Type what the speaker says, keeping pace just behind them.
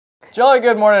Jolly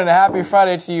good morning and happy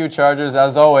Friday to you, Chargers.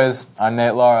 As always, I'm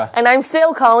Nate Lara. And I'm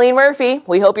still Colleen Murphy.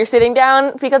 We hope you're sitting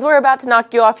down because we're about to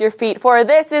knock you off your feet for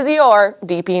This Is Your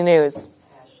DP News.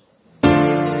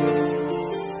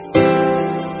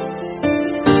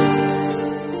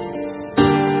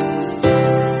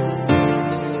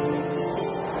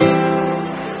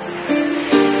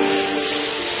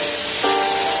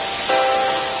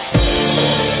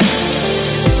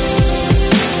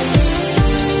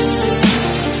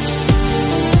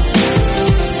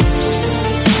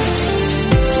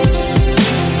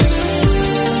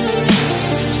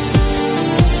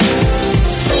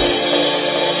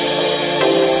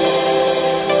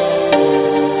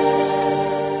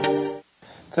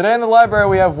 Today in the library,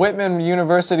 we have Whitman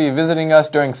University visiting us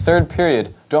during third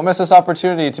period. Don't miss this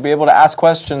opportunity to be able to ask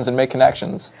questions and make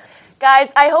connections. Guys,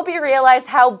 I hope you realize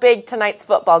how big tonight's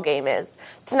football game is.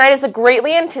 Tonight is the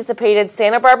greatly anticipated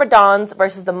Santa Barbara Dons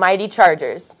versus the mighty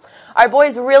Chargers. Our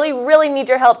boys really need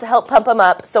your help to help pump them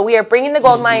up, so we are bringing the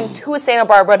gold mine to Santa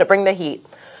Barbara to bring the heat.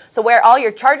 So wear all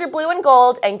your Charger blue and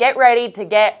gold and get ready to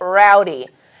get rowdy.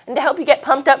 And to help you get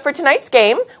pumped up for tonight's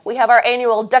game, we have our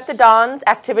annual Duck the Dons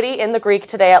activity in the Greek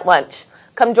today at lunch.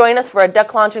 Come join us for a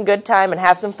duck launch and good time and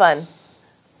have some fun.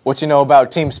 What you know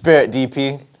about team spirit,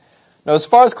 DP? Now, as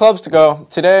far as clubs to go,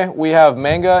 today we have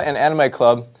Manga and Anime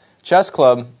Club, Chess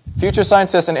Club, Future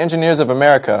Scientists and Engineers of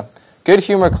America, Good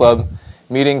Humor Club,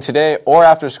 meeting today or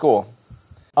after school.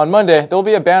 On Monday, there will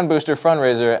be a band booster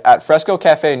fundraiser at Fresco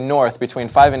Cafe North between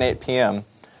 5 and 8 p.m.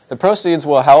 The proceeds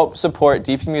will help support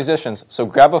DP musicians, so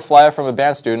grab a flyer from a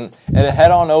band student and head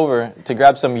on over to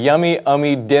grab some yummy,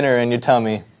 dinner in your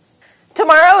tummy.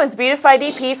 Tomorrow is Beautify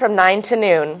DP from 9 to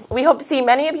noon. We hope to see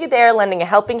many of you there lending a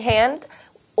helping hand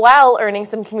while earning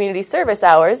some community service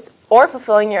hours or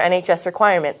fulfilling your NHS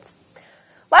requirements.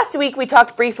 Last week, we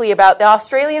talked briefly about the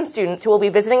Australian students who will be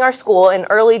visiting our school in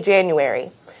early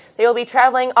January. They will be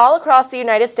traveling all across the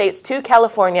United States to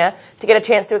California to get a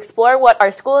chance to explore what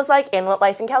our school is like and what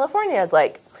life in California is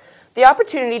like. The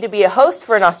opportunity to be a host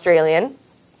for an Australian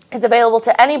is available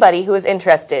to anybody who is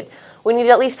interested. We need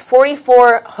at least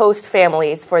 44 host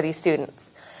families for these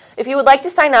students. If you would like to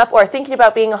sign up or are thinking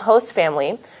about being a host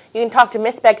family, you can talk to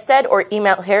Miss Beckstead or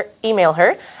email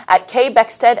her at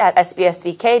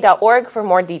kbeckstead@sbsdk.org for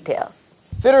more details.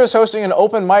 Theater is hosting an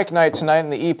open mic night tonight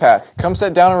in the EPAC. Come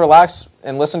sit down and relax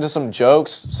and listen to some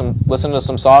jokes, listen to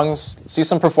some songs, see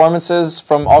some performances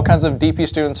from all kinds of DP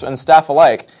students and staff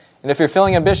alike. And if you're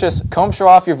feeling ambitious, come show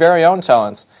off your very own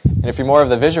talents. And if you're more of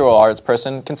the visual arts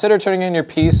person, consider turning in your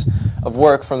piece of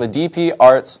work from the DP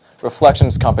Arts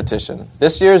Reflections Competition.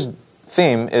 This year's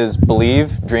theme is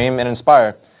Believe, Dream, and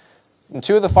Inspire. And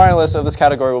two of the finalists of this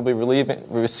category will be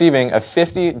receiving a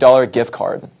 $50 gift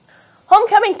card.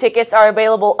 Homecoming tickets are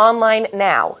available online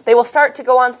now. They will start to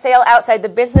go on sale outside the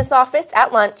business office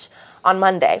at lunch on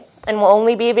Monday and will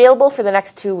only be available for the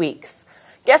next 2 weeks.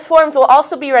 Guest forms will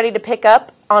also be ready to pick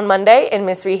up on Monday in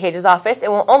Ms. Rehage's office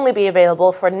and will only be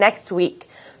available for next week.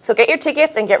 So get your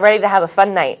tickets and get ready to have a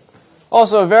fun night.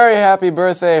 Also, a very happy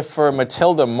birthday for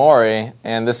Matilda Mori,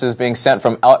 and this is being sent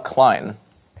from Alec Klein.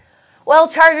 Well,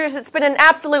 Chargers, it's been an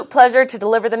absolute pleasure to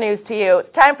deliver the news to you.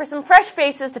 It's time for some fresh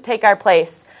faces to take our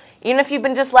place. Even if you've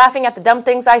been just laughing at the dumb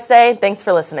things I say, thanks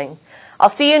for listening. I'll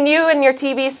see you and your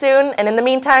TV soon, and in the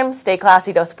meantime, stay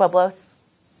classy, Dos Pueblos.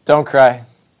 Don't cry.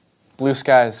 Blue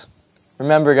skies.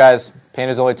 Remember, guys, pain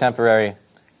is only temporary.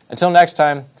 Until next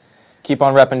time, keep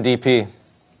on repping DP.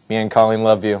 Me and Colleen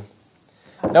love you.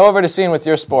 Now over to Scene with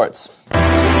your sports.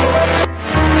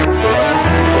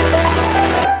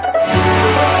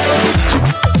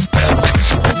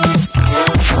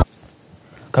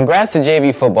 Congrats to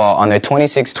JV football on their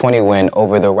 26-20 win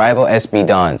over the rival SB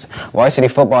Dons. Varsity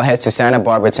football heads to Santa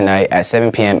Barbara tonight at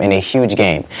 7 p.m. in a huge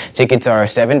game. Tickets are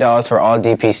 $7 for all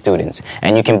DP students,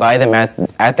 and you can buy them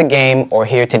at the game or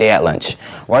here today at lunch.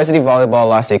 Varsity volleyball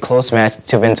lost a close match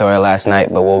to Ventura last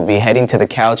night, but will be heading to the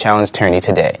Cal Challenge tourney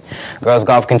today. Girls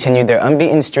golf continued their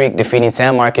unbeaten streak, defeating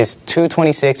San Marcos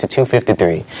 226 to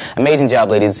 253. Amazing job,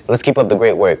 ladies. Let's keep up the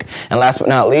great work. And last but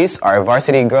not least, our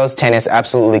varsity girls tennis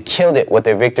absolutely killed it with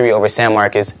their victory over San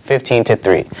Marcos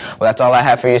 15-3. Well, that's all I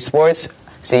have for your sports.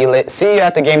 See you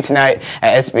at the game tonight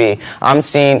at SB. I'm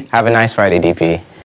Scene. Have a nice Friday, DP.